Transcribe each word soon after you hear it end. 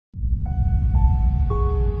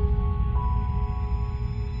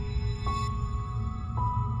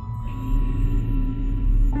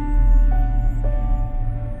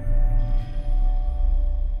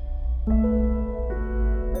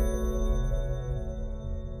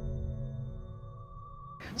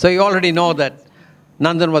So you already know that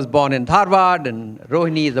Nandan was born in Dharwad, and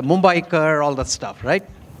Rohini is a Mumbaiker, all that stuff, right?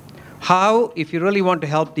 How, if you really want to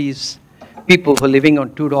help these people who are living on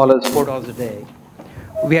 $2, $4 a day,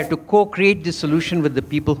 we have to co-create the solution with the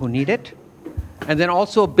people who need it, and then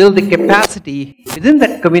also build the capacity within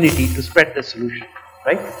that community to spread the solution,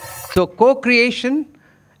 right? So co-creation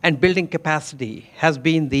and building capacity has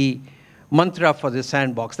been the mantra for the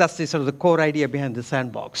sandbox. That's the sort of the core idea behind the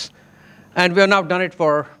sandbox. And we have now done it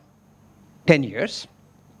for 10 years.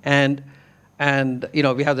 And you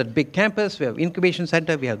know, we have that big campus, we have incubation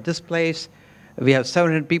center, we have this place, we have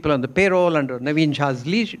 700 people on the payroll under Naveen Jha's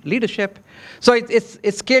leadership. So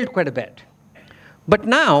it's scaled quite a bit. But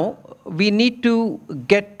now we need to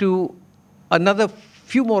get to another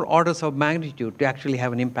few more orders of magnitude to actually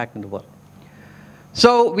have an impact in the world.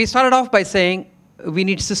 So we started off by saying we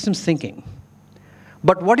need systems thinking.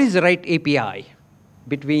 But what is the right API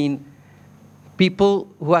between people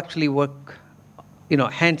who actually work, you know,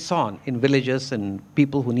 hands-on in villages and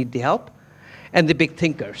people who need the help, and the big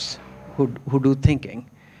thinkers who do thinking?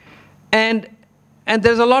 And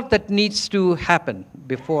there's a lot that needs to happen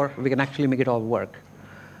before we can actually make it all work.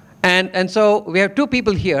 And so we have two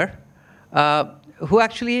people here who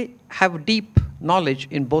actually have deep knowledge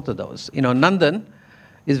in both of those. You know, Nandan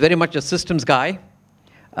is very much a systems guy.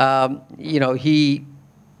 You know, he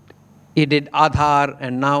did Aadhaar,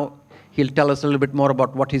 and now he'll tell us a little bit more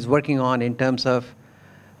about what he's working on in terms of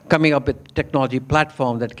coming up with technology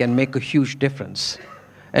platform that can make a huge difference.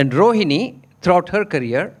 And Rohini, throughout her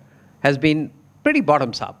career, has been pretty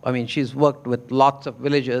bottoms up. I mean, she's worked with lots of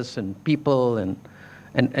villages and people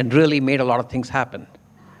and really made a lot of things happen.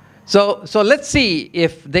 So let's see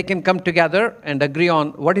if they can come together and agree on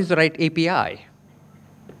what is the right API.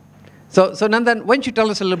 So Nandan, why don't you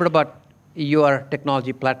tell us a little bit about your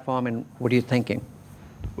technology platform and what are you thinking?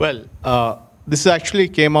 Well, this actually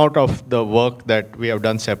came out of the work that we have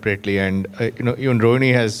done separately, and you know, even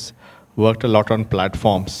Rohini has worked a lot on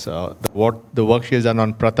platforms. The work she has done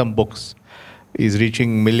on Pratham books is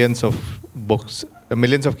reaching millions of books.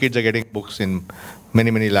 Millions of kids are getting books in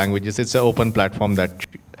many, many languages. It's an open platform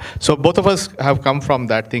so both of us have come from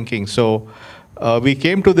that thinking. So we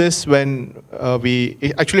came to this when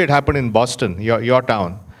actually it happened in Boston, your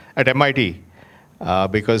town, at MIT,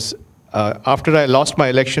 because after I lost my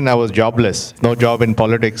election, I was jobless, no job in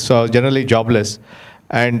politics, so I was generally jobless.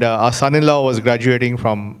 And our son-in-law was graduating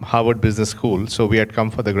from Harvard Business School, so we had come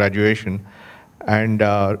for the graduation. And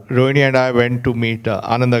Rohini and I went to meet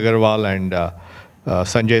Anand Agarwal and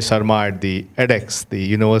Sanjay Sarma at the edX, the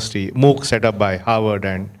university, MOOC set up by Harvard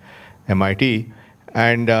and MIT.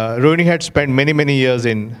 And Rohini had spent many, many years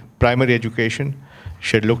in primary education.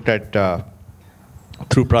 She had looked at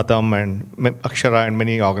through Pratham and Akshara and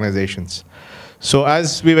many organizations. So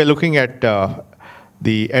as we were looking at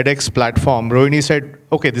the edX platform, Rohini said,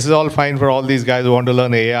 okay, this is all fine for all these guys who want to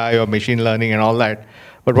learn AI or machine learning and all that.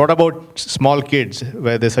 But what about small kids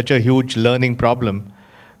where there's such a huge learning problem?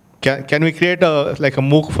 Can we create like a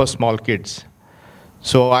MOOC for small kids?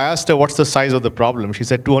 So I asked her, what's the size of the problem? She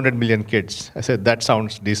said 200 million kids. I said, that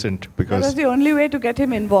sounds decent, because... That was the only way to get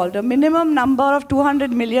him involved. A minimum number of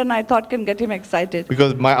 200 million, I thought, can get him excited.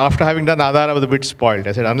 Because after having done Aadhaar, I was a bit spoiled.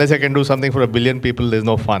 I said, unless I can do something for 1 billion people, there's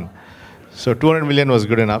no fun. So 200 million was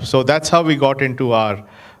good enough. So that's how we got into our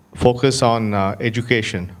focus on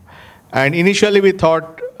education. And initially we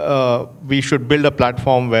thought we should build a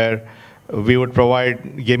platform where we would provide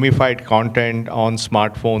gamified content on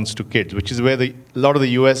smartphones to kids, which is where a lot of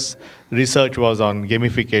the US research was on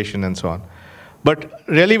gamification and so on. But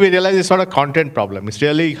really we realized it's not a content problem. It's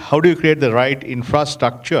really how do you create the right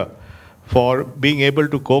infrastructure for being able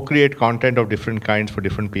to co-create content of different kinds for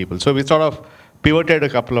different people. So we sort of pivoted a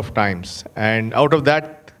couple of times. And out of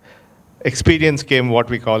that experience came what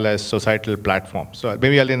we call as societal platform. So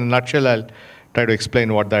maybe in a nutshell, I'll try to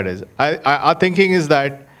explain what that is. Our thinking is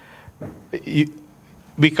that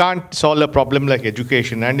we can't solve a problem like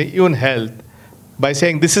education and even health by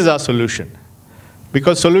saying this is our solution.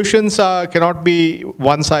 Because solutions cannot be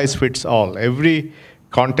one size fits all. Every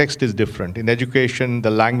context is different. In education, the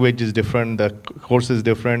language is different, the course is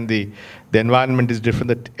different, the environment is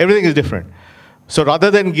different, everything is different. So rather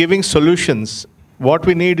than giving solutions, what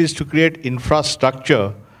we need is to create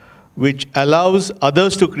infrastructure which allows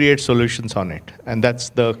others to create solutions on it. And that's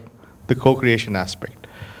the co-creation aspect.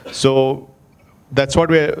 So that's what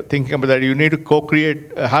we're thinking about, that you need to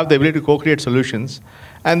co-create, have the ability to co-create solutions.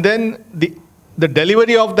 And then the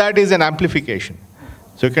delivery of that is an amplification.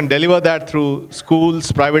 So you can deliver that through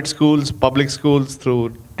schools, private schools, public schools,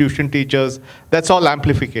 through tuition teachers. That's all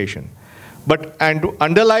amplification. And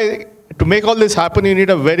to to make all this happen, you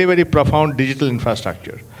need a very, very profound digital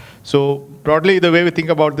infrastructure. So broadly, the way we think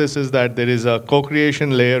about this is that there is a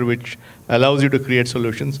co-creation layer which allows you to create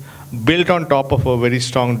solutions built on top of a very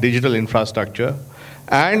strong digital infrastructure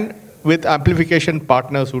and with amplification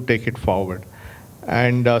partners who take it forward.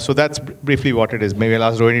 And so that's briefly what it is. Maybe I'll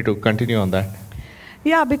ask Rohini to continue on that.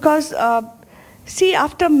 Yeah, because see,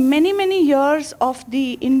 after many, many years of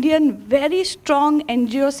the Indian very strong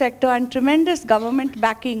NGO sector and tremendous government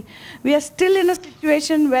backing, we are still in a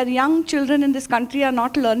situation where young children in this country are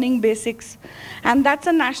not learning basics. And that's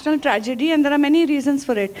a national tragedy, and there are many reasons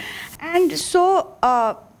for it. And so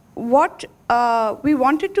what we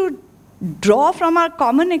wanted to draw from our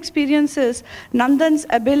common experiences, Nandan's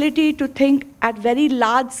ability to think at very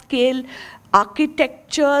large scale,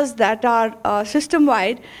 architectures that are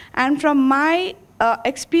system-wide, and from my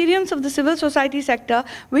experience of the civil society sector,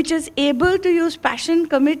 which is able to use passion,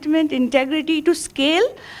 commitment, integrity to scale,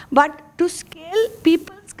 but to scale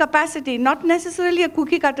people's capacity, not necessarily a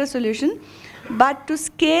cookie-cutter solution, but to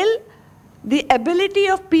scale the ability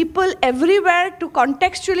of people everywhere to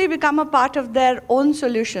contextually become a part of their own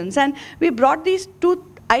solutions. And we brought these two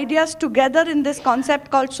ideas together in this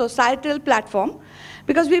concept called societal platform,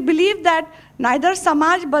 because we believe that neither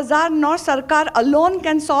Samaj, Bazaar nor Sarkar alone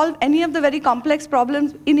can solve any of the very complex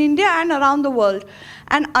problems in India and around the world.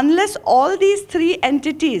 And unless all these three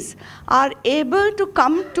entities are able to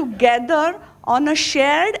come together on a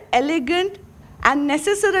shared, elegant, and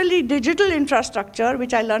necessarily digital infrastructure,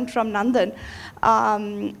 which I learned from Nandan,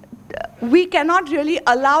 we cannot really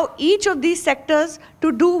allow each of these sectors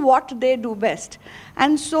to do what they do best.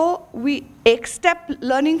 And so X-Step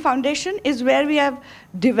Learning Foundation is where we have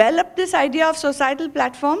developed this idea of societal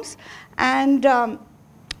platforms. And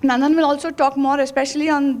Nandan will also talk more, especially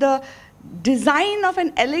on the design of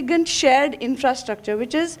an elegant shared infrastructure,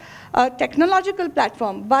 which is a technological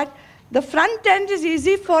platform. But the front end is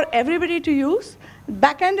easy for everybody to use.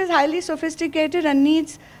 Back end is highly sophisticated and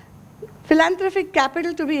needs philanthropic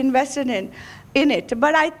capital to be invested in it.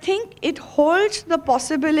 But I think it holds the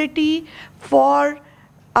possibility for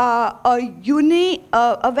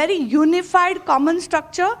a very unified common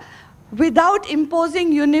structure without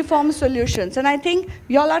imposing uniform solutions. And I think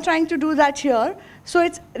you all are trying to do that here. So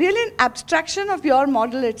it's really an abstraction of your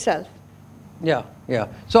model itself. Yeah, yeah.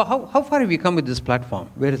 So how far have you come with this platform?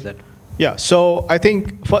 Where is it? Yeah, so I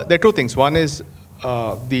think there are two things. One is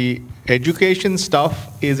the education stuff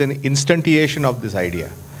is an instantiation of this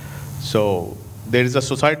idea. So there is a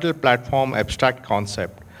societal platform abstract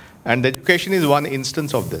concept, and the education is one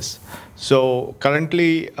instance of this. So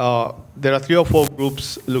currently, there are 3 or 4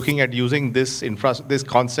 groups looking at using this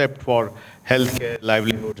concept for healthcare,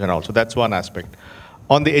 livelihoods, and all. So that's one aspect.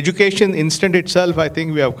 On the education instant itself, I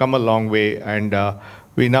think we have come a long way, and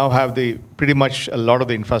we now have pretty much a lot of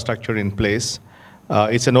the infrastructure in place.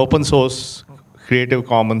 It's an open source Creative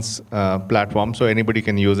Commons platform, so anybody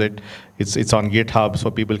can use it. It's on GitHub,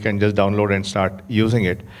 so people can just download and start using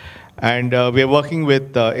it. And we are working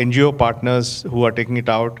with NGO partners who are taking it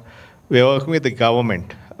out. We are working with the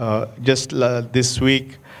government. Just this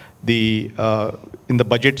week, in the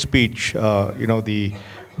budget speech, the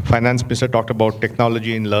finance minister talked about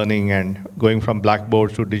technology in learning and going from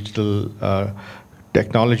blackboards to digital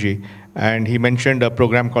technology. And he mentioned a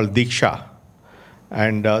program called Diksha.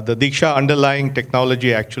 And the Diksha underlying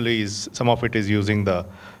technology actually is, some of it is using the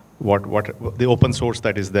open source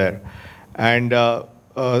that is there. And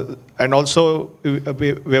also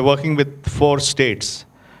we're working with 4 states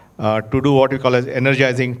to do what we call as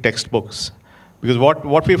energizing textbooks. Because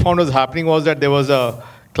what we found was happening was that there was a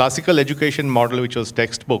classical education model which was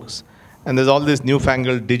textbooks, and there's all this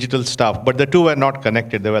newfangled digital stuff, but the two were not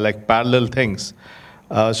connected. They were like parallel things.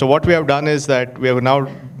 So what we have done is that we have now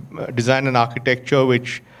designed an architecture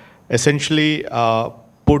which essentially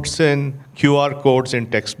puts in QR codes in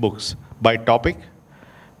textbooks by topic,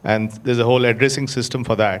 and there's a whole addressing system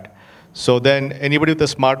for that. So then anybody with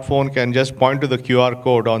a smartphone can just point to the QR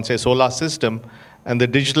code on, say, solar system, and the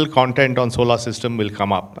digital content on solar system will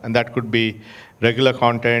come up. And that could be regular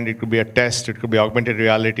content, it could be a test, it could be augmented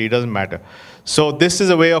reality, it doesn't matter. So this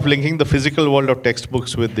is a way of linking the physical world of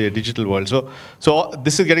textbooks with the digital world. So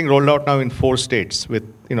this is getting rolled out now in 4 states with,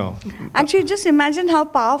 Actually, just imagine how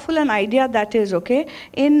powerful an idea that is, okay?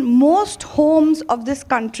 In most homes of this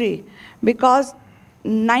country, because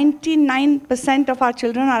 99% of our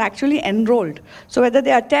children are actually enrolled. So whether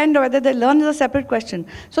they attend or whether they learn is a separate question.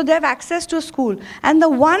 So they have access to a school. And the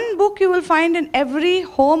one book you will find in every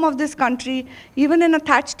home of this country, even in a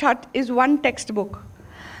thatched hut, is one textbook.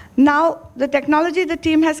 Now, the technology the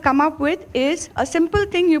team has come up with is a simple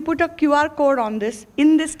thing. You put a QR code on this,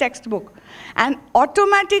 in this textbook, and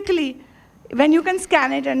automatically when you can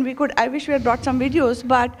scan it, and I wish we had brought some videos,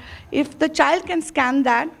 but if the child can scan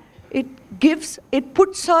that, it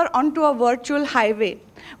puts her onto a virtual highway,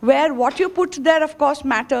 where what you put there, of course,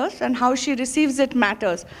 matters, and how she receives it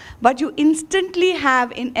matters. But you instantly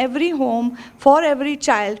have in every home, for every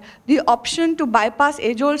child, the option to bypass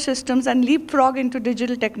age-old systems and leapfrog into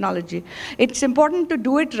digital technology. It's important to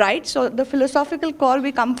do it right, so the philosophical core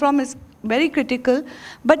we come from is very critical.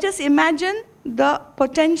 But just imagine the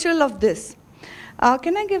potential of this.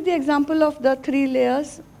 Can I give the example of the 3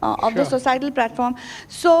 layers of the societal platform?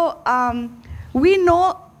 So we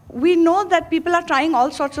know that people are trying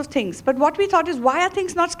all sorts of things, but what we thought is, why are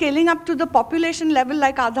things not scaling up to the population level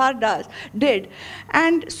like Aadhaar did?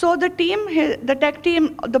 And so the team, the tech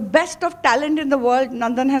team, the best of talent in the world,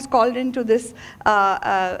 Nandan has called into this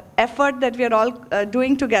effort that we are all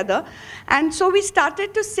doing together. And so we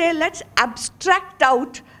started to say, let's abstract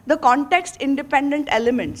out the context-independent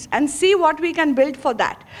elements and see what we can build for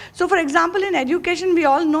that. So for example, in education, we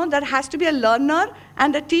all know there has to be a learner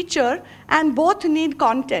and a teacher, and both need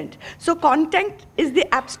content. So content is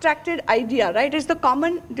the abstracted idea, right? It's the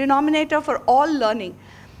common denominator for all learning.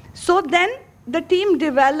 So then the team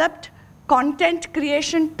developed content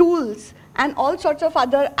creation tools and all sorts of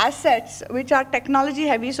other assets which are technology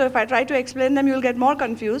heavy. So if I try to explain them, you'll get more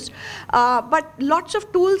confused. But lots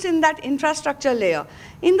of tools in that infrastructure layer.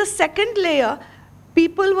 In the second layer,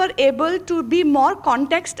 people were able to be more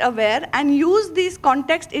context aware and use these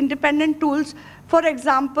context independent tools, for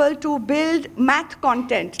example, to build math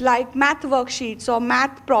content like math worksheets or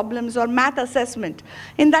math problems or math assessment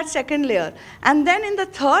in that second layer. And then in the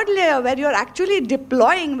third layer, where you're actually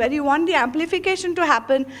deploying, where you want the amplification to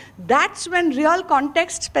happen, that's when real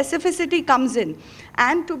context specificity comes in.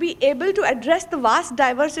 And to be able to address the vast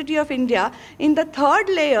diversity of India, in the third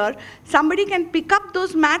layer, somebody can pick up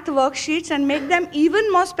those math worksheets and make them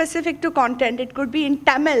even more specific to content. It could be in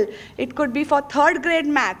Tamil, it could be for 3rd grade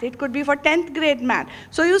math, it could be for 10th grade math.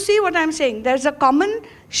 So you see what I'm saying? There's a common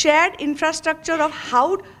shared infrastructure of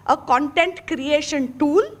how a content creation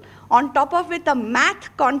tool, on top of it a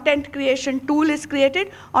math content creation tool is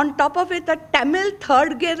created, on top of it a Tamil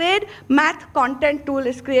 3rd grade math content tool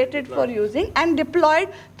is created for using and deployed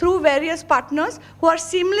through various partners who are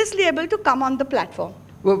seamlessly able to come on the platform.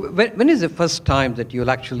 Well, when is the first time that you'll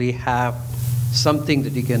actually have something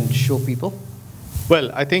that you can show people? Well,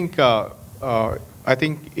 I think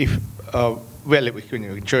if well, we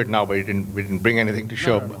can show it now, but we didn't bring anything to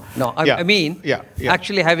show. No, I mean,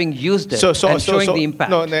 actually having used it and showing the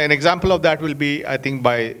impact. No, an example of that will be, I think,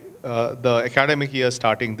 by the academic year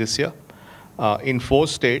starting this year. In 4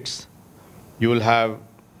 states, you will have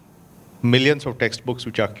millions of textbooks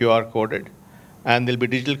which are QR coded, and there'll be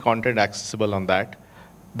digital content accessible on that.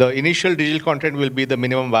 The initial digital content will be the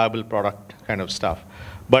minimum viable product kind of stuff.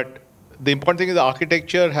 But the important thing is the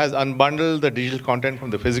architecture has unbundled the digital content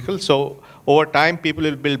from the physical. So over time, people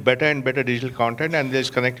will build better and better digital content, and they'll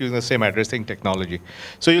just connect using the same addressing technology.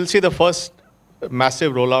 So you'll see the first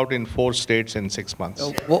massive rollout in 4 states in 6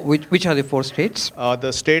 months. Which are the 4 states?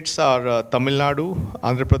 The states are Tamil Nadu,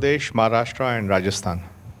 Andhra Pradesh, Maharashtra, and Rajasthan.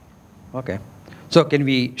 Okay. So can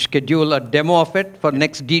we schedule a demo of it for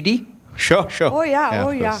next DD? Sure. Oh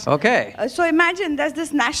yeah. Okay. So imagine there's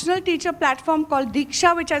this national teacher platform called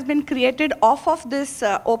Diksha, which has been created off of this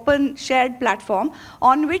open shared platform,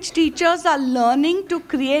 on which teachers are learning to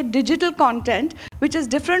create digital content, which is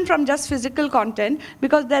different from just physical content,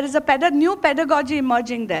 because there is a new pedagogy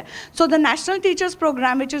emerging there. So the National Teachers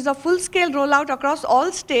Program, which is a full-scale rollout across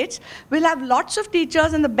all states, will have lots of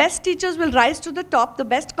teachers, and the best teachers will rise to the top, the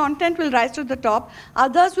best content will rise to the top,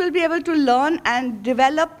 others will be able to learn and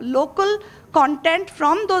develop local content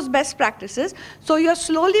from those best practices. So you're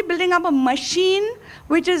slowly building up a machine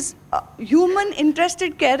which is human,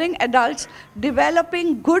 interested, caring adults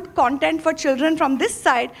developing good content for children from this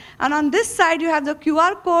side. And on this side, you have the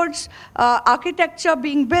QR codes architecture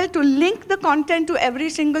being built to link the content to every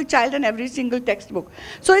single child and every single textbook.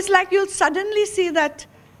 So it's like you'll suddenly see that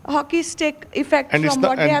hockey stick effect from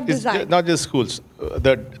what they have designed. Not just schools.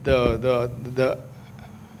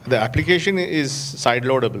 The application is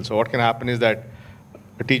side-loadable. So what can happen is that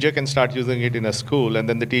a teacher can start using it in a school, and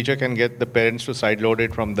then the teacher can get the parents to side-load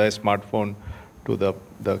it from their smartphone to the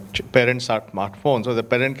parent's smartphone. So the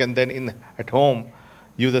parent can then, at home,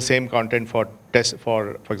 use the same content for test,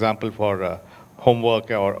 for example, for homework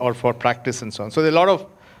or for practice and so on. So there are a lot of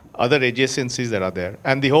other adjacencies that are there.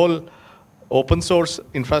 And the whole open source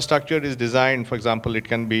infrastructure is designed, for example, it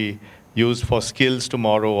can be used for skills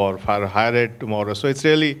tomorrow or for higher ed tomorrow. So it's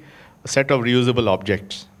really a set of reusable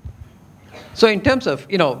objects. So in terms of,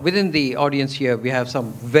 within the audience here, we have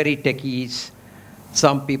some very techies,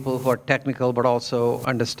 some people who are technical but also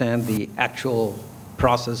understand the actual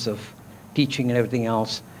process of teaching and everything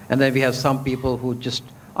else. And then we have some people who just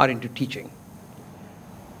are into teaching.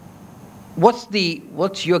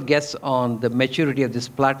 What's your guess on the maturity of this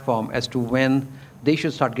platform as to when they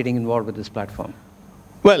should start getting involved with this platform?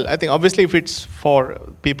 Well, I think obviously if it's for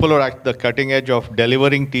people who are at the cutting edge of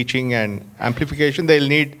delivering teaching and amplification, they'll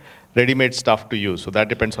need ready-made stuff to use. So that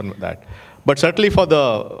depends on that. But certainly for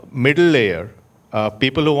the middle layer,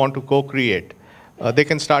 people who want to co-create, they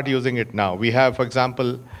can start using it now. We have, for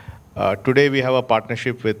example, today we have a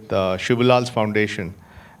partnership with Shubhalal's foundation,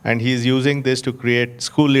 and he's using this to create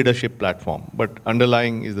school leadership platform, but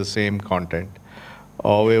underlying is the same content.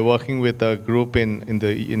 We're working with a group in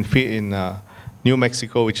New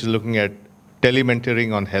Mexico, which is looking at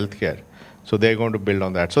telementoring on healthcare. So they're going to build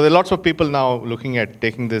on that. So there are lots of people now looking at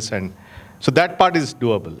taking this, and so that part is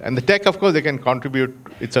doable. And the tech, of course, they can contribute.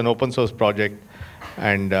 It's an open source project,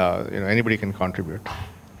 and anybody can contribute.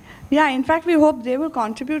 Yeah, in fact, we hope they will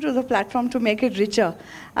contribute to the platform to make it richer.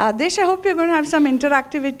 Desh, I hope you're going to have some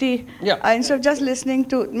interactivity instead of just listening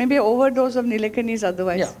to maybe an overdose of Nilekani's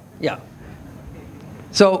otherwise. Yeah.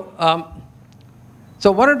 So,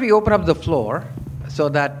 why don't we open up the floor so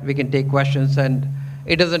that we can take questions, and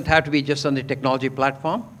it doesn't have to be just on the technology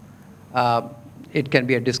platform. It can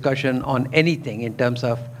be a discussion on anything in terms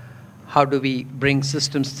of how do we bring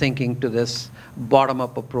systems thinking to this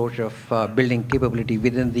bottom-up approach of building capability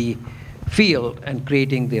within the field and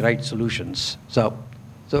creating the right solutions. So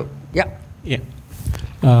yeah. Yeah.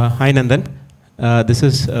 Hi, Nandan. This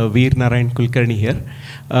is Veer Narayan Kulkarni here.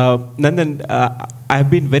 Nandan, I've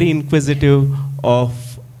been very inquisitive of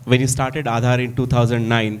when you started Aadhaar in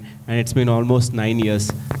 2009, and it's been almost 9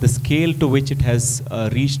 years. The scale to which it has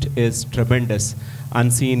reached is tremendous,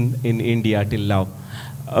 unseen in India till now.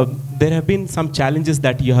 There have been some challenges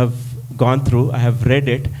that you have gone through. I have read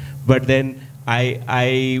it, but then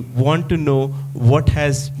I want to know what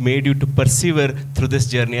has made you to persevere through this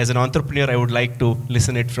journey. As an entrepreneur, I would like to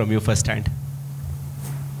listen it from you firsthand.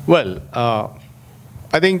 Well,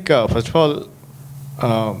 I think, first of all,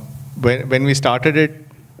 when we started it,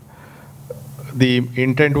 the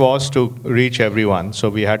intent was to reach everyone. So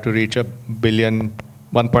we had to reach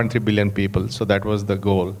 1.3 billion people. So that was the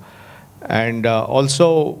goal. And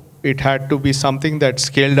also, it had to be something that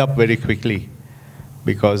scaled up very quickly,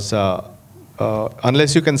 because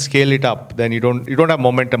unless you can scale it up, then you don't have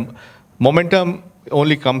momentum. Momentum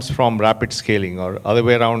only comes from rapid scaling, or other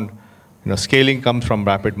way around. Scaling comes from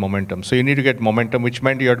rapid momentum. So you need to get momentum, which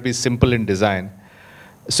meant you have to be simple in design.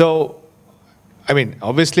 So, I mean,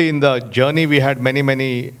 obviously in the journey we had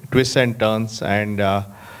many twists and turns, and it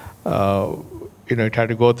had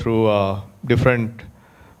to go through different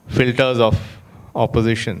filters of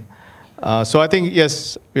opposition. So I think,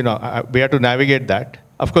 yes, we had to navigate that.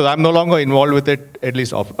 Of course, I'm no longer involved with it, at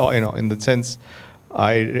least in the sense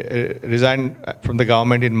I resigned from the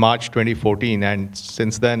government in March 2014, and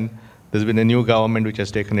since then there's been a new government which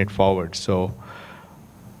has taken it forward. So,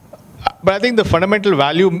 but I think the fundamental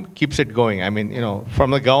value keeps it going. I mean,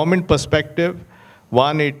 from the government perspective,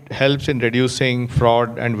 one, it helps in reducing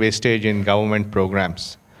fraud and wastage in government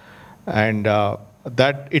programs, and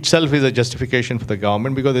that itself is a justification for the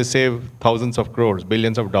government, because they save thousands of crores,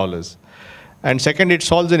 billions of dollars. And second, it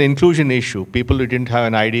solves an inclusion issue. People who didn't have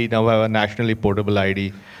an ID now have a nationally portable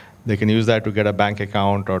ID. They can use that to get a bank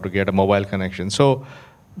account or to get a mobile connection. So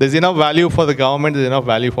there's enough value for the government, there's enough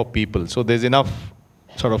value for people. So there's enough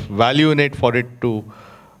sort of value in it for it to,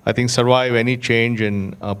 I think, survive any change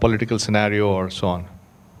in a political scenario or so on.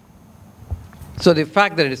 So the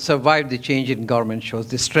fact that it survived the change in government shows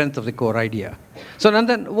the strength of the core idea. So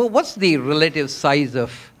Nandan, what's the relative size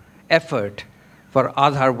of effort for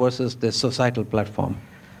Aadhaar versus the societal platform?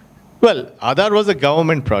 Well, Aadhaar was a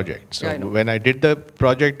government project. So yeah, I when I did the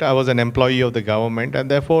project, I was an employee of the government, and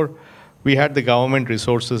therefore we had the government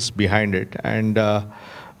resources behind it. And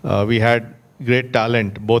we had great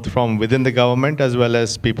talent, both from within the government as well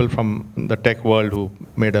as people from the tech world who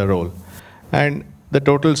made a role. And the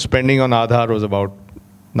total spending on Aadhaar was about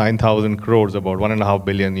 9,000 crores, about $1.5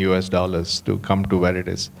 billion US to come to where it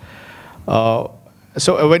is.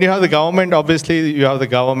 So when you have the government, obviously you have the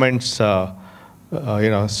government's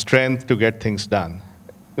strength to get things done.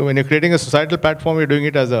 When you're creating a societal platform, you're doing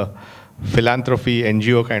it as a philanthropy,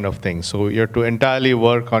 NGO kind of thing. So you have to entirely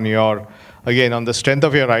work on on the strength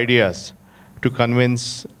of your ideas to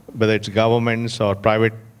convince whether it's governments or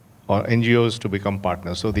private or NGOs to become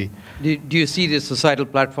partners. So do you see this societal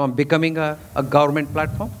platform becoming a government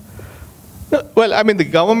platform? Well, I mean, the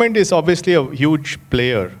government is obviously a huge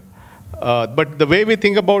player. But the way we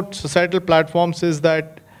think about societal platforms is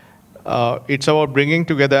that it's about bringing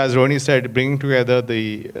together, as Rohini said, bringing together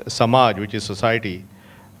the Samaj, which is society,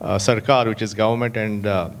 Sarkar, which is government,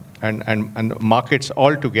 and markets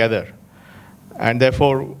all together. And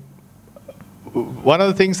therefore, one of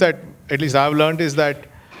the things that at least I've learned is that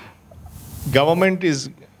government is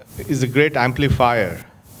a great amplifier.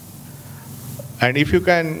 And if you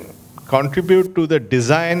can contribute to the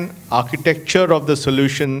design architecture of the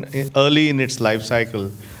solution early in its life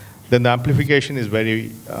cycle, then the amplification is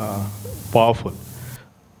very powerful.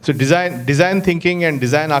 So design thinking and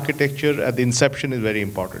design architecture at the inception is very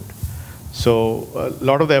important. So a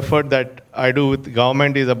lot of the effort that I do with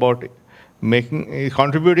government is about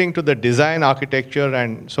contributing to the design architecture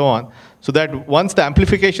and so on, so that once the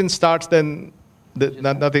amplification starts, then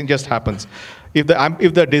nothing just happens. If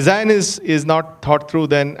the design is not thought through,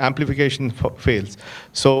 then amplification fails.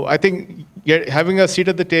 So I think having a seat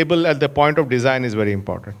at the table at the point of design is very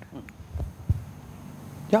important.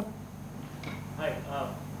 Yeah.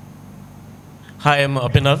 Hi, I'm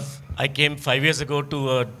Abhinav. I came 5 years ago to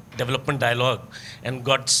a development dialogue and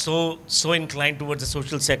got so inclined towards the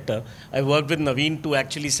social sector. I worked with Naveen to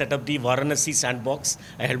actually set up the Varanasi sandbox.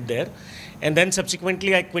 I helped there. And then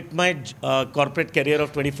subsequently, I quit my corporate career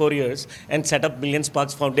of 24 years and set up Million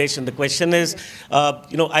Sparks Foundation. The question is,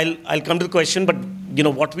 I'll come to the question, but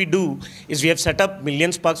what we do is we have set up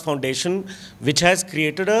Million Sparks Foundation, which has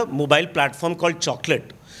created a mobile platform called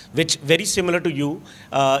Chocolate, which, very similar to you,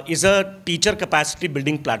 is a teacher capacity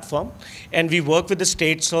building platform. And we work with the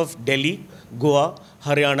states of Delhi, Goa,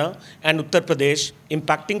 Haryana, and Uttar Pradesh,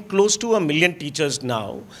 impacting close to 1 million teachers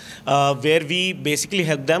now, where we basically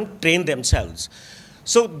help them train themselves.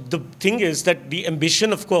 So the thing is that the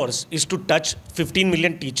ambition, of course, is to touch 15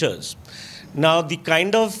 million teachers. Now, the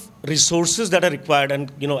kind of resources that are required,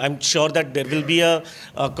 and I'm sure that there will be a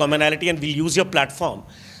commonality, and we'll use your platform.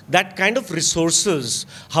 That kind of resources,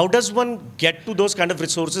 how does one get to those kind of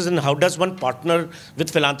resources, and how does one partner with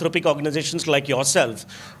philanthropic organizations like yourself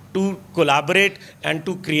to collaborate and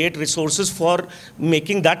to create resources for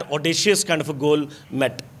making that audacious kind of a goal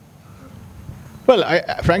met? Well,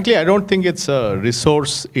 frankly, I don't think it's a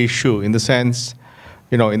resource issue in the sense,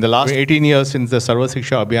 in the last 18 years since the Sarva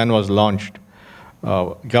Shiksha Abhiyan was launched,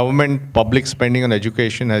 government public spending on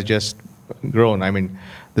education has just grown. I mean,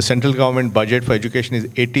 the central government budget for education is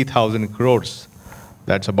 80,000 crores.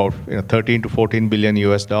 That's about 13 to 14 billion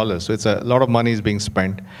US dollars. So it's a lot of money is being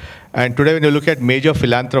spent. And today, when you look at major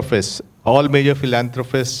philanthropists, all major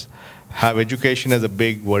philanthropists have education as a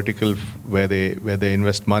big vertical where they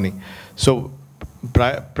invest money. So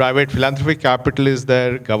private philanthropic capital is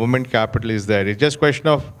there, government capital is there. It's just a question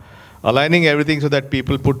of aligning everything so that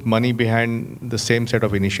people put money behind the same set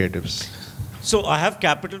of initiatives. So I have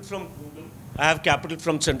capital from Google, I have capital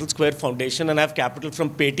from Central Square Foundation, and I have capital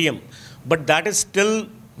from Paytm. But that is still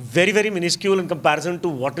very, very minuscule in comparison to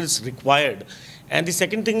what is required. And the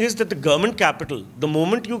second thing is that the government capital, the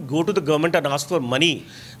moment you go to the government and ask for money,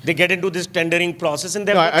 they get into this tendering process, and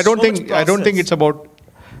I don't think it's about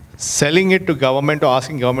selling it to government or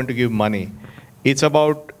asking government to give money. It's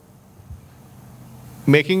about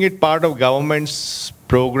making it part of government's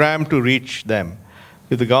program to reach them.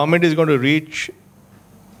 If the government is going to reach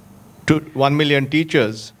to 1 million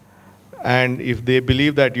teachers, and if they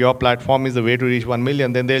believe that your platform is the way to reach 1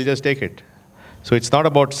 million, then they'll just take it. So it's not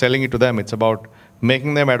about selling it to them, it's about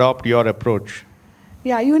making them adopt your approach.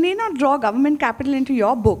 Yeah, you need not draw government capital into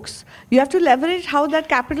your books. You have to leverage how that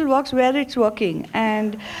capital works, where it's working.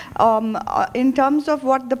 And in terms of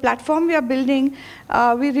what the platform we are building,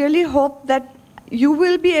 we really hope that you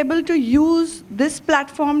will be able to use this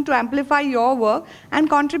platform to amplify your work and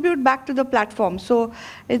contribute back to the platform. So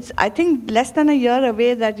it's, I think, less than a year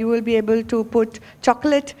away that you will be able to put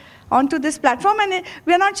Chocolate onto this platform. And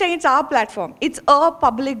we're not saying it's our platform. It's a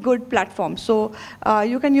public good platform. So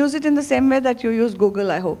you can use it in the same way that you use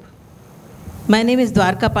Google, I hope. My name is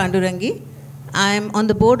Dwarka Pandurangi. I'm on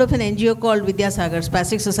the board of an NGO called Vidyasagar,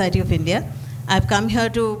 Spastic Society of India. I've come here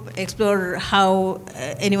to explore how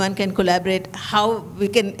anyone can collaborate, how we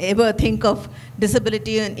can ever think of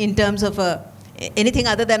disability in terms of anything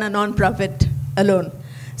other than a non-profit alone.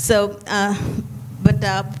 So,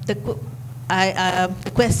 the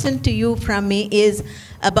question to you from me is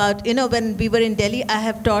about, when we were in Delhi, I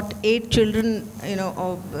have taught 8 children,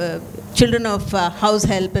 children of house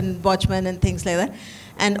help and watchmen and things like that.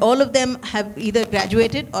 And all of them have either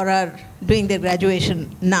graduated or are doing their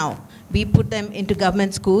graduation now. We put them into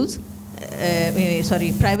government schools,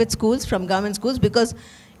 private schools from government schools, because,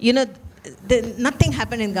 nothing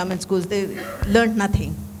happened in government schools. They learned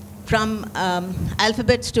nothing from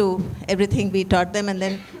alphabets to everything we taught them, and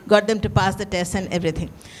then got them to pass the tests and everything.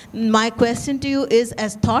 My question to you is,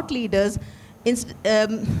 as thought leaders,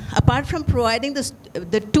 apart from providing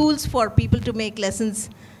the tools for people to make lessons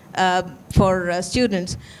for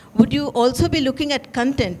students, would you also be looking at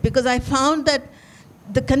content? Because I found that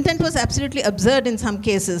the content was absolutely absurd in some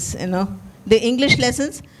cases, you know. The English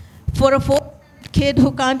lessons, for a 4th kid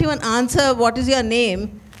who can't even answer what is your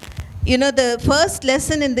name, you know, the first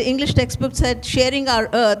lesson in the English textbook said sharing our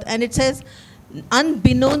earth, and it says,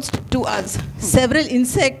 unbeknownst to us, several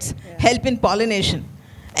insects help in pollination.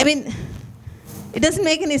 I mean, it doesn't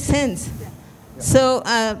make any sense. So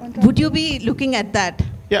would you be looking at that?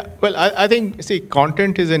 Yeah, well, I think, see,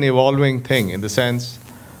 content is an evolving thing in the sense,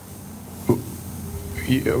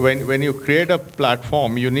 when you create a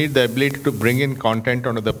platform, you need the ability to bring in content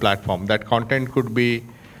onto the platform. That content could be,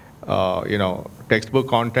 you know, textbook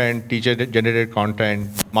content, teacher-generated content,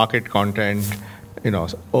 market content, you know,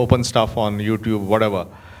 open stuff on YouTube, whatever.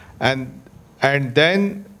 And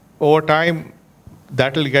then over time,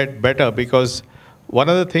 that will get better, because one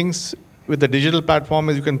of the things with the digital platform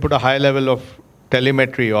is you can put a high level of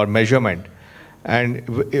telemetry or measurement. And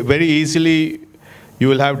very easily, you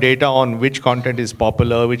will have data on which content is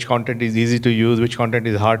popular, which content is easy to use, which content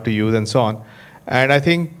is hard to use, and so on. And I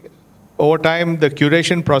think over time, the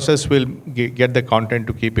curation process will get the content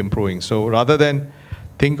to keep improving. So rather than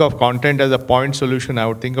think of content as a point solution, I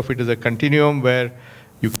would think of it as a continuum where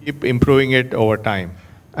you keep improving it over time.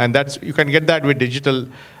 And you can get that with digital.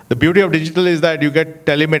 The beauty of digital is that you get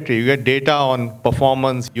telemetry, you get data on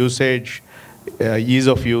performance, usage, ease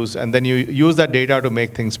of use, and then you use that data to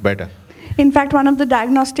make things better. In fact, one of the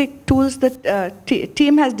diagnostic tools that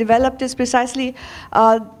team has developed is precisely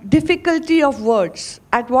difficulty of words.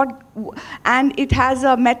 And it has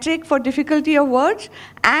a metric for difficulty of words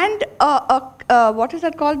and what is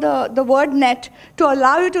that called? The word net, to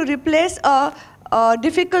allow you to replace a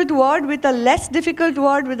difficult word with a less difficult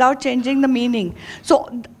word without changing the meaning.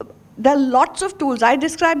 So there are lots of tools. I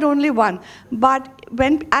described only one. But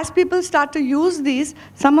as people start to use these,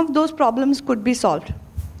 some of those problems could be solved.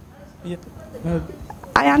 Yeah.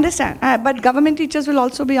 I understand, but government teachers will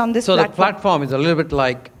also be on this platform. So the platform is a little bit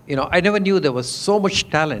like, you know, I never knew there was so much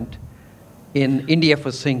talent in India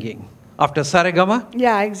for singing. After Saregama,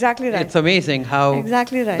 yeah, exactly right. It's amazing how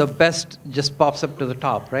exactly right. the best just pops up to the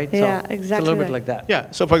top, right? Yeah, so exactly it's a little right. bit like that. Yeah,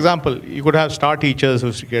 so for example, you could have star teachers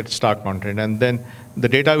who get star content, and then the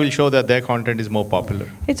data will show that their content is more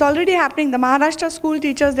popular. It's already happening. The Maharashtra school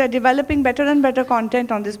teachers, they're developing better and better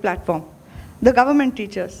content on this platform. The government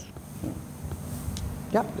teachers.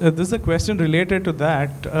 Yeah. This is a question related to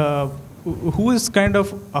that. Who is kind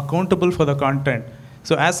of accountable for the content?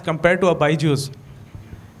 So as compared to a Byju's,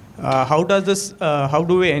 how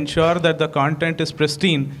do we ensure that the content is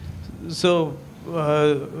pristine? So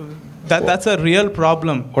that's a real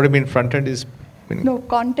problem. What do you mean front end is? No,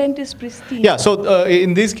 content is pristine. Yeah, so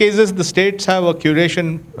in these cases, the states have a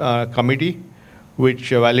curation committee which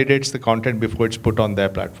validates the content before it's put on their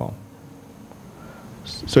platform.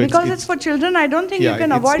 So because it's for children, I don't think you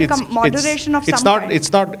can avoid moderation of some kind. It's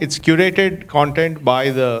curated content by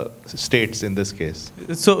the states in this case.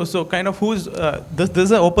 So kind of who's, this is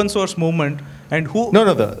an open source movement, and who?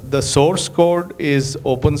 No, the source code is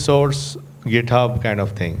open source, GitHub kind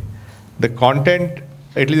of thing. The content,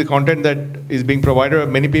 at least the content that is being provided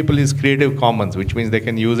by many people is Creative Commons, which means they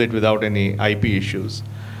can use it without any IP issues.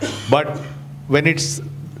 But when it's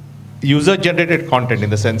user-generated content, in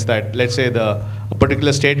the sense that, let's say a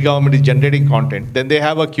particular state government is generating content, then they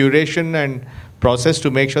have a curation and process to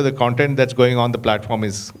make sure the content that's going on the platform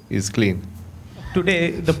is clean. Today,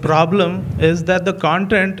 the problem is that the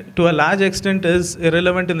content, to a large extent, is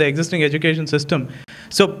irrelevant in the existing education system.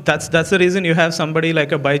 So that's the reason you have somebody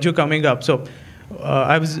like a Byju coming up. So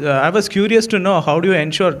I was curious to know, how do you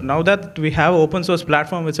ensure, now that we have open source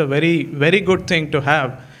platform, it's a very, very good thing to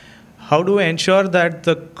have. How do we ensure that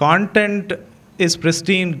the content is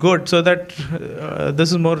pristine, good, so that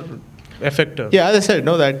this is more effective? Yeah, as I said,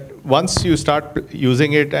 that once you start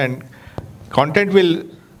using it, and content will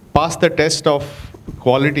pass the test of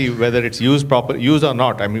quality, whether it's used or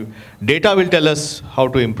not. I mean, data will tell us how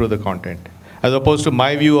to improve the content, as opposed to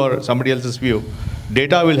my view or somebody else's view.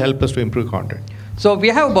 Data will help us to improve content. So we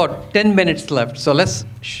have about 10 minutes left. So let's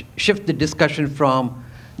shift the discussion from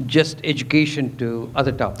just education to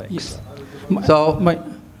other topics. Yes.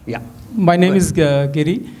 My name is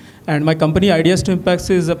Giri, and my company Ideas to Impacts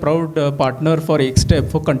is a proud partner for XStep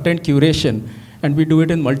for content curation, and we do it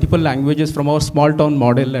in multiple languages from our small town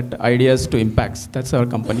model at Ideas to Impacts. That's our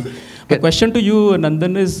company. My question to you,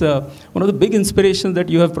 Nandan, is one of the big inspirations that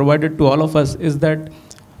you have provided to all of us is that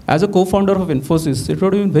As a co-founder of Infosys, it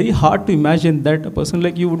would have been very hard to imagine that a person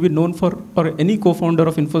like you would be known for, or any co-founder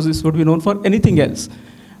of Infosys would be known for anything else.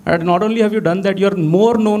 And not only have you done that, you're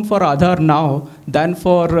more known for Aadhaar now than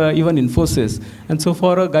for even Infosys. And so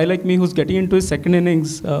for a guy like me who's getting into his second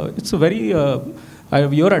innings, it's a very,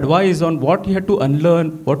 your advice on what you had to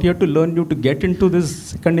unlearn, what you had to learn to get into this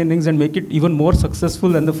second innings and make it even more successful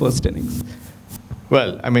than the first innings.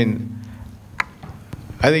 Well, I mean,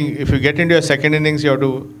 I think if you get into your second innings, you have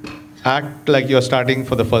to act like you're starting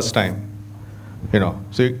for the first time.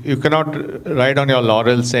 So you cannot ride on your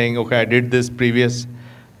laurels saying, okay, I did this previous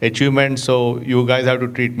achievement, so you guys have to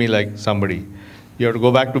treat me like somebody. You have to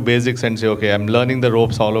go back to basics and say, okay, I'm learning the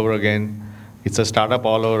ropes all over again. It's a startup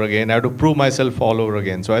all over again. I have to prove myself all over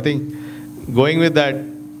again. So I think going with that,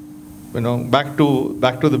 back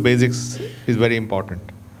to the basics is very important.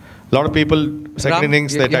 A lot of people, second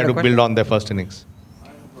innings, they try to build on their first innings.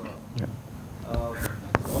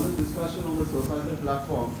 All the discussion on the societal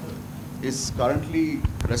platform is currently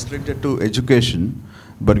restricted to education.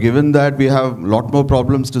 But given that we have a lot more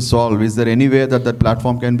problems to solve, is there any way that that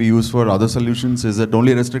platform can be used for other solutions? Is it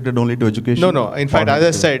only restricted only to education? No. In fact, as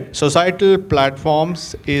I said, societal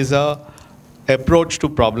platforms is a approach to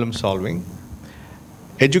problem solving.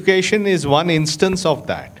 Education is one instance of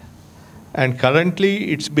that. And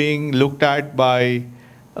currently, it's being looked at by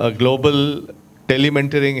a global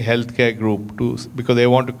telementoring healthcare group because they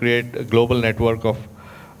want to create a global network of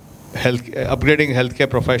upgrading healthcare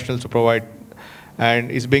professionals to provide.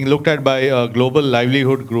 And it's being looked at by a global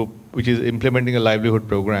livelihood group, which is implementing a livelihood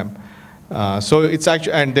program. So it's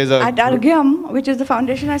actually, and there's a... At Arghyam, which is the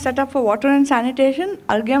foundation I set up for water and sanitation,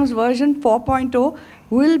 Arghyam's version 4.0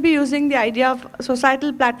 will be using the idea of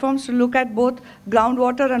societal platforms to look at both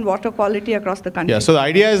groundwater and water quality across the country. Yeah, so the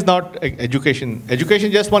idea is not education. Education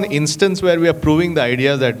is just one instance where we are proving the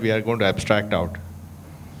ideas that we are going to abstract out.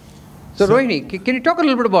 So Rohini, can you talk a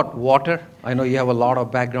little bit about water? I know you have a lot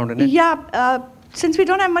of background in it. Yeah, since we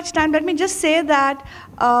don't have much time, let me just say that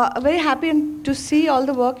very happy to see all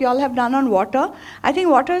the work you all have done on water. I think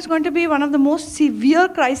water is going to be one of the most severe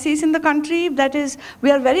crises in the country that is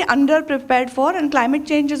we are very underprepared for, and climate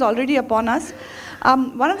change is already upon us.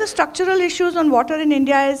 One of the structural issues on water in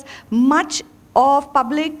India is much of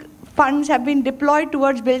public funds have been deployed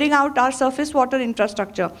towards building out our surface water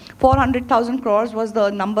infrastructure. 400,000 crores was the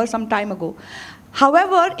number some time ago.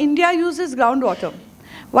 However, India uses groundwater.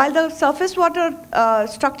 While the surface water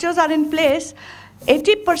structures are in place,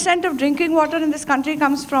 80% of drinking water in this country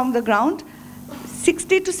comes from the ground.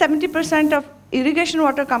 60 to 70% of irrigation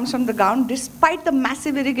water comes from the ground, despite the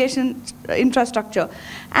massive irrigation infrastructure.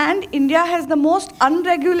 And India has the most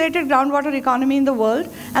unregulated groundwater economy in the world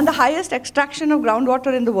and the highest extraction of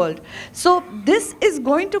groundwater in the world. So this is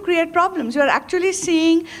going to create problems. You are actually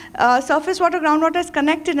seeing surface water, groundwater is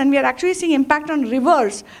connected, and we are actually seeing impact on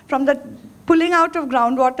rivers from the pulling out of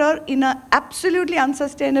groundwater in an absolutely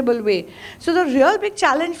unsustainable way. So the real big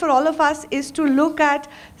challenge for all of us is to look at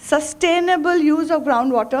sustainable use of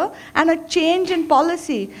groundwater and a change in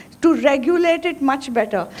policy to regulate it much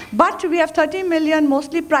better. But we have 30 million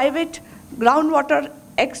mostly private groundwater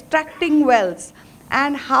extracting wells.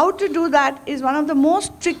 And how to do that is one of the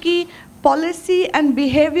most tricky policy and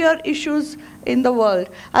behavior issues in the world.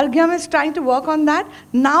 Arghyam is trying to work on that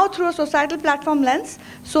now through a societal platform lens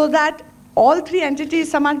so that all three entities,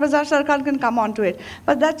 Samaj Bazar Sarkar, can come onto it.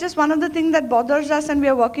 But that's just one of the things that bothers us and we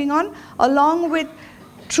are working on, along with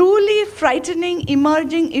truly frightening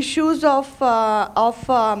emerging issues of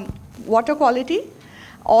water quality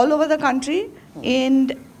all over the country.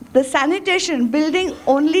 And the sanitation, building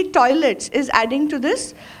only toilets is adding to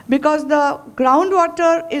this because the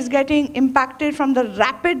groundwater is getting impacted from the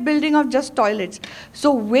rapid building of just toilets.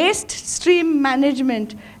 So waste stream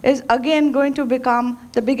management is again going to become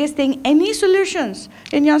the biggest thing. Any solutions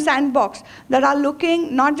in your sandbox that are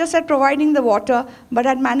looking not just at providing the water, but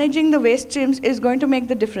at managing the waste streams is going to make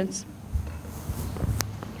the difference.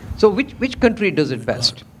 So which country does it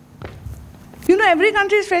best? You know, every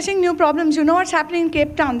country is facing new problems. You know what's happening in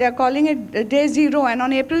Cape Town? They're calling it day zero, and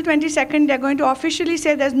on April 22nd, they're going to officially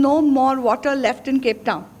say there's no more water left in Cape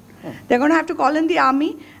Town. They're going to have to call in the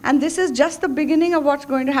army, and this is just the beginning of what's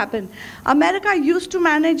going to happen. America used to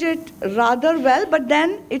manage it rather well, but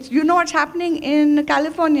then it's, you know what's happening in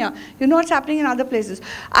California, you know what's happening in other places.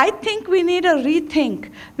 I think we need a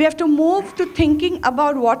rethink. We have to move to thinking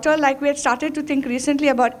about water like we had started to think recently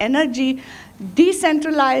about energy,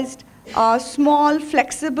 decentralized, small,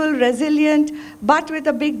 flexible, resilient, but with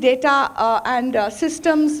a big data and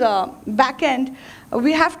systems back end.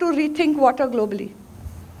 We have to rethink water globally.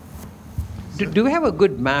 Do we have a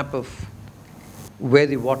good map of where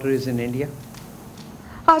the water is in India?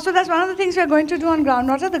 So that's one of the things we're going to do on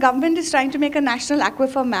groundwater. The government is trying to make a national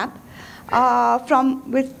aquifer map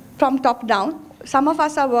from top down. Some of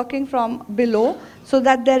us are working from below so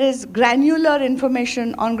that there is granular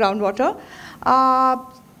information on groundwater.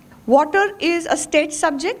 Water is a state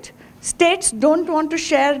subject. States don't want to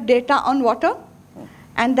share data on water,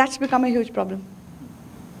 and that's become a huge problem.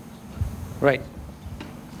 Right.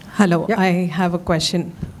 Hello, Yeah. I have a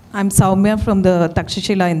question. I'm Saumya from the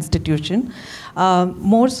Takshashila Institution.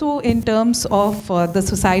 More so in terms of the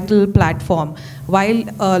societal platform, while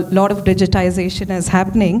a lot of digitization is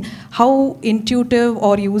happening, how intuitive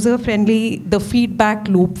or user-friendly the feedback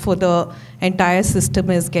loop for the entire system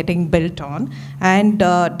is getting built on, and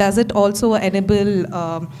does it also enable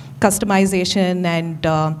customization and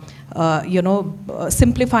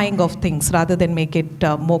simplifying of things rather than make it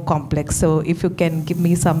more complex? So if you can give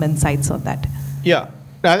me some insights on that. Yeah,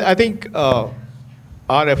 I think our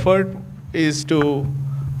effort is to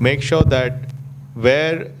make sure that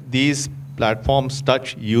where these platforms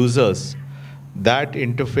touch users, that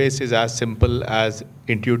interface is as simple, as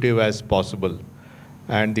intuitive as possible.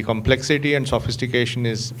 And the complexity and sophistication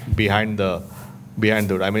is behind the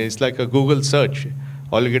I mean, it's like a Google search.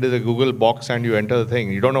 All you get is a Google box and you enter the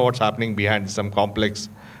thing. You don't know what's happening behind some complex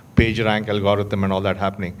page rank algorithm and all that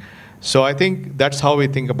happening. So I think that's how we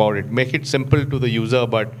think about it. Make it simple to the user,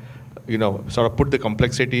 but sort of put the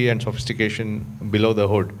complexity and sophistication below the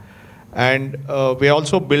hood. And we're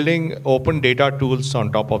also building open data tools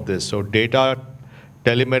on top of this. So data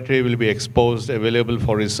telemetry will be exposed, available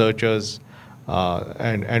for researchers,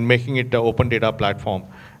 and making it an open data platform.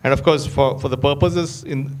 And of course, for the purposes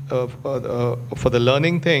for the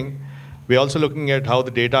learning thing, we're also looking at how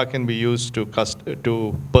the data can be used to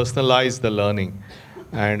personalize the learning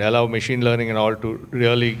and allow machine learning and all to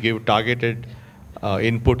really give targeted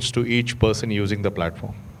inputs to each person using the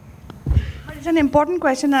platform. But it's an important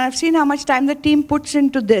question, and I've seen how much time the team puts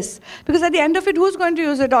into this. Because at the end of it, who's going to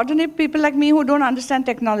use it? Ordinary people like me who don't understand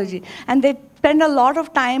technology. And they spend a lot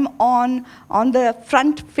of time on the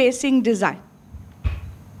front-facing design.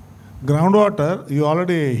 Groundwater, you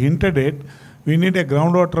already hinted it. We need a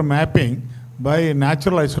groundwater mapping by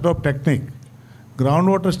natural isotope technique.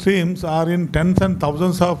 Groundwater streams are in tens and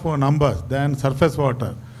thousands of numbers than surface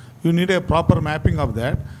water. You need a proper mapping of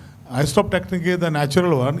that. Isotope technique is the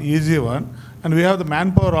natural one, easy one, and we have the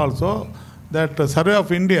manpower also. That Survey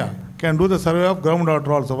of India can do the survey of groundwater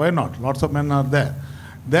also. Why not? Lots of men are there.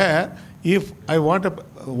 There, if I want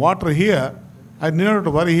water here, I need not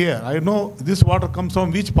to worry here. I know this water comes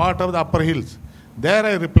from which part of the upper hills. There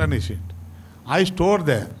I replenish it. I store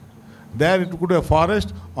there. There it could be a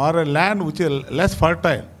forest or a land which is less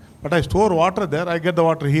fertile. But I store water there, I get the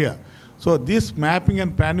water here. So this mapping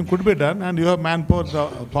and planning could be done, and you have manpower the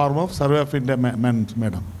form of Survey of India,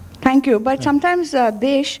 madam. Thank you. But sometimes,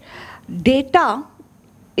 Desh, data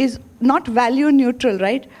is not value neutral,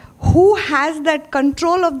 right? Who has that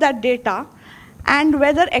control of that data, and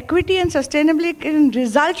whether equity and sustainability can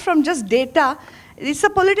result from just data? It's a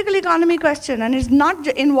political economy question, and it's not,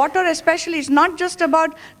 in water especially, it's not just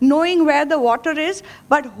about knowing where the water is,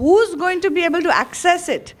 but who's going to be able to access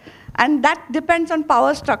it. And that depends on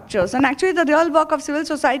power structures. And actually the real work of civil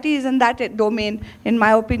society is in that domain, in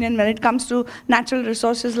my opinion, when it comes to natural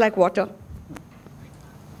resources like water.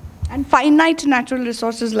 And finite natural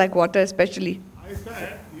resources like water especially. I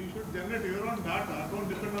said you should generate your own data, don't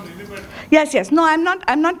depend on anybody. Yes. No, I'm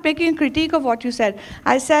not making a critique of what you said.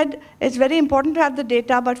 I said it's very important to have the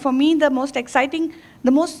data, but for me the most exciting,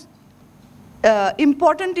 the most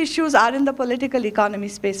important issues are in the political economy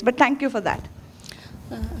space. But thank you for that.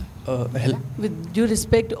 With due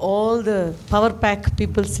respect, all the power pack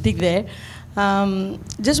people sitting there,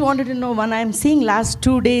 just wanted to know, when I'm seeing last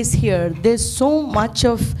 2 days here, there's so much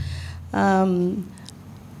of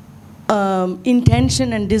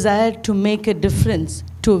intention and desire to make a difference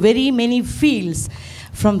to very many fields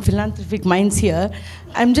from philanthropic minds here.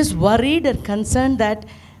 I'm just worried and concerned that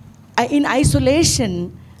in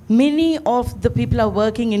isolation, many of the people are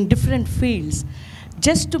working in different fields.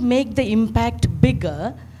 Just to make the impact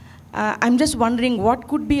bigger, I'm just wondering what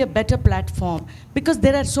could be a better platform, because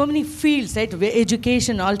there are so many fields, right?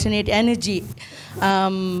 Education, alternate energy,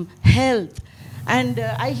 health, and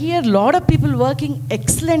I hear a lot of people working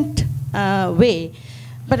excellent way,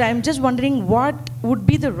 but I'm just wondering what would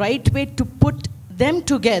be the right way to put them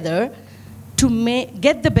together to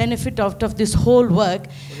get the benefit out of this whole work.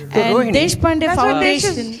 So and Rohini, Deshpande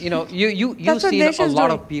Foundation, you see a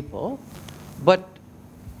lot of people, but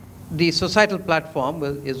the societal platform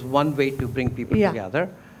is one way to bring people together.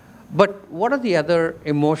 But what are the other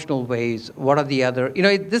emotional ways? What are the other,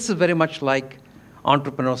 this is very much like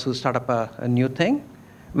entrepreneurs who start up a new thing.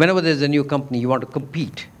 whenever there's a new company, you want to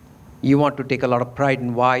compete. You want to take a lot of pride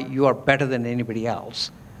in why you are better than anybody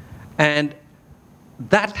else. And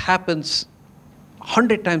that happens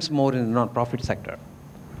 100 times more in the nonprofit sector.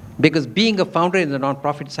 Because being a founder in the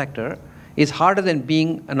nonprofit sector is harder than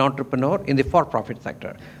being an entrepreneur in the for-profit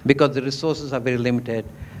sector, because the resources are very limited.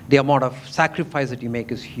 The amount of sacrifice that you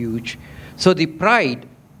make is huge. So the pride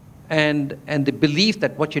and the belief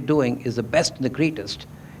that what you're doing is the best and the greatest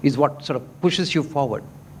is what sort of pushes you forward.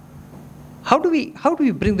 How do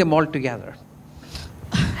we bring them all together?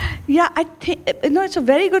 Yeah, I think, it's a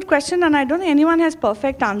very good question, and I don't think anyone has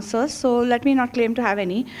perfect answers, so let me not claim to have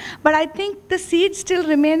any. But I think the seeds still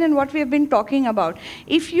remain in what we have been talking about.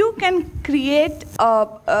 If you can create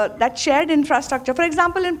that shared infrastructure, for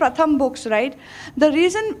example, in Pratham Books, right? The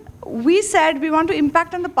reason we said we want to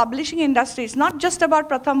impact on the publishing industry. It's not just about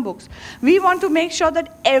Pratham Books. We want to make sure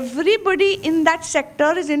that everybody in that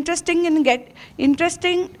sector is interested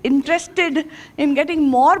in getting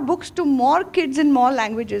more books to more kids in more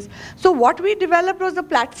languages. So what we developed was a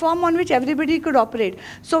platform on which everybody could operate.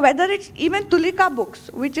 So whether it's even Tulika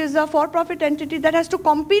Books, which is a for-profit entity that has to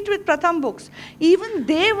compete with Pratham Books, even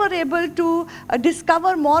they were able to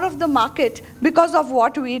discover more of the market because of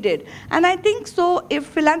what we did. And I think so if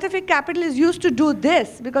philanthropic capital is used to do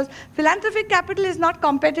this, because philanthropic capital is not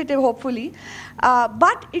competitive, hopefully,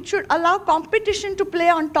 but it should allow competition to play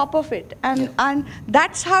on top of it. And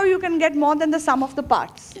that's how you can get more than the sum of the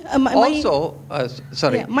parts.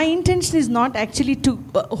 My intention is not actually to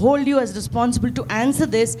hold you as responsible to answer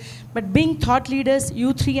this, but being thought leaders,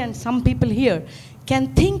 you three and some people here,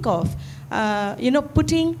 can think of,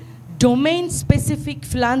 putting domain-specific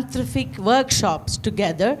philanthropic workshops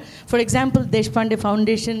together. For example, Deshpande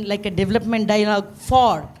Foundation, like a development dialogue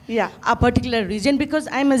for a particular region, because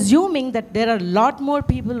I'm assuming that there are a lot more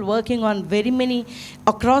people working on very many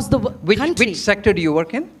across the country. Which sector do you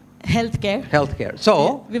work in? Healthcare. Healthcare.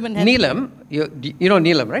 So, Neelam, you know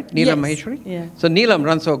Neelam, right? Neelam Maheshwari? Yeah. So Neelam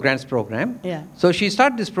runs our grants program. Yeah. So she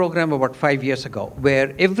started this program about 5 years ago,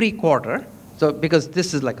 where every quarter, so because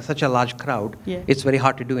this is like such a large crowd, it's very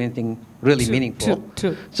hard to do anything really meaningful.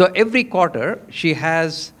 True. So every quarter, she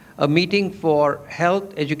has a meeting for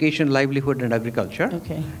health, education, livelihood, and agriculture.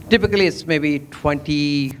 Okay. Typically, it's maybe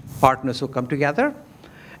 20 partners who come together.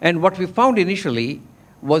 And what we found initially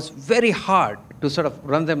was very hard to sort of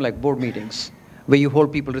run them like board meetings, where you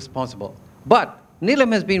hold people responsible. But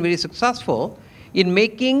Neelam has been very successful in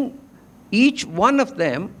making each one of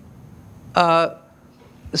them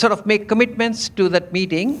sort of make commitments to that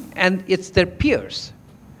meeting, and it's their peers.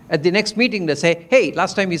 At the next meeting, they say, hey,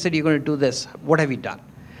 last time you said you're going to do this. What have you done?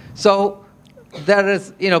 So there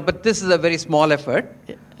is, but this is a very small effort.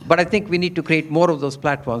 But I think we need to create more of those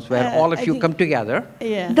platforms where all of you come together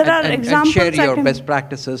and share your best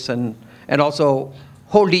practices and also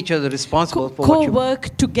hold each other responsible for what you...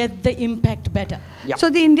 Co-work to get the impact better. Yeah. So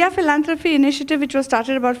the India Philanthropy Initiative, which was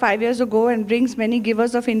started about 5 years ago and brings many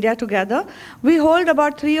givers of India together, we hold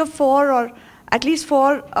about 3 or 4 or at least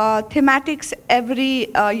 4 thematics every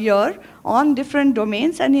year on different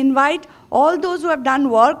domains, and invite all those who have done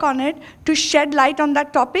work on it to shed light on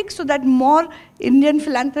that topic so that more Indian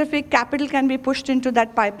philanthropic capital can be pushed into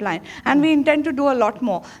that pipeline. And we intend to do a lot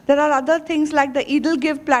more. There are other things like the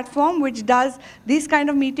Edelgive platform, which does these kind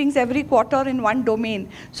of meetings every quarter in one domain.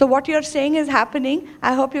 So what you're saying is happening.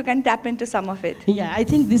 I hope you can tap into some of it. Yeah, I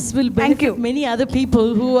think this will benefit many other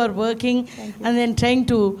people who are working and then trying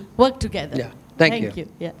to work together. Yeah, thank you.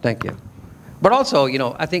 Yeah. Thank you. But also,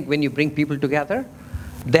 I think when you bring people together,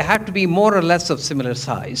 they have to be more or less of similar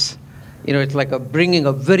size. It's like bringing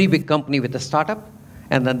a very big company with a startup,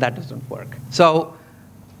 and then that doesn't work. So,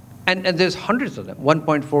 and there's hundreds of them,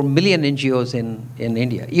 1.4 million NGOs in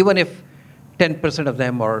India. Even if 10% of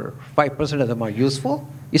them or 5% of them are useful,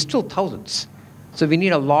 it's still thousands. So we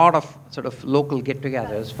need a lot of sort of local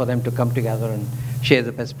get-togethers for them to come together and share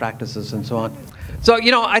the best practices and so on. So,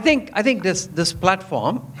 I think this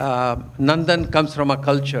platform, Nandan comes from a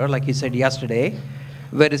culture, like he said yesterday,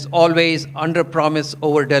 where it's always under-promise,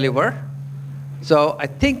 over-deliver. So I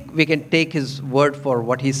think we can take his word for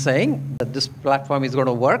what he's saying, that this platform is going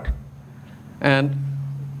to work. And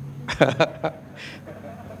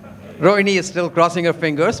Rohini is still crossing her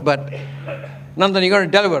fingers, but Nandan, you're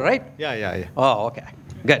going to deliver, right? Yeah. Oh, okay.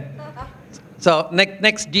 Good. So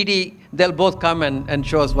next DD, they'll both come and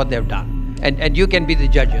show us what they've done. And you can be the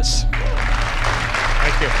judges.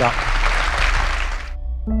 Thank you. So,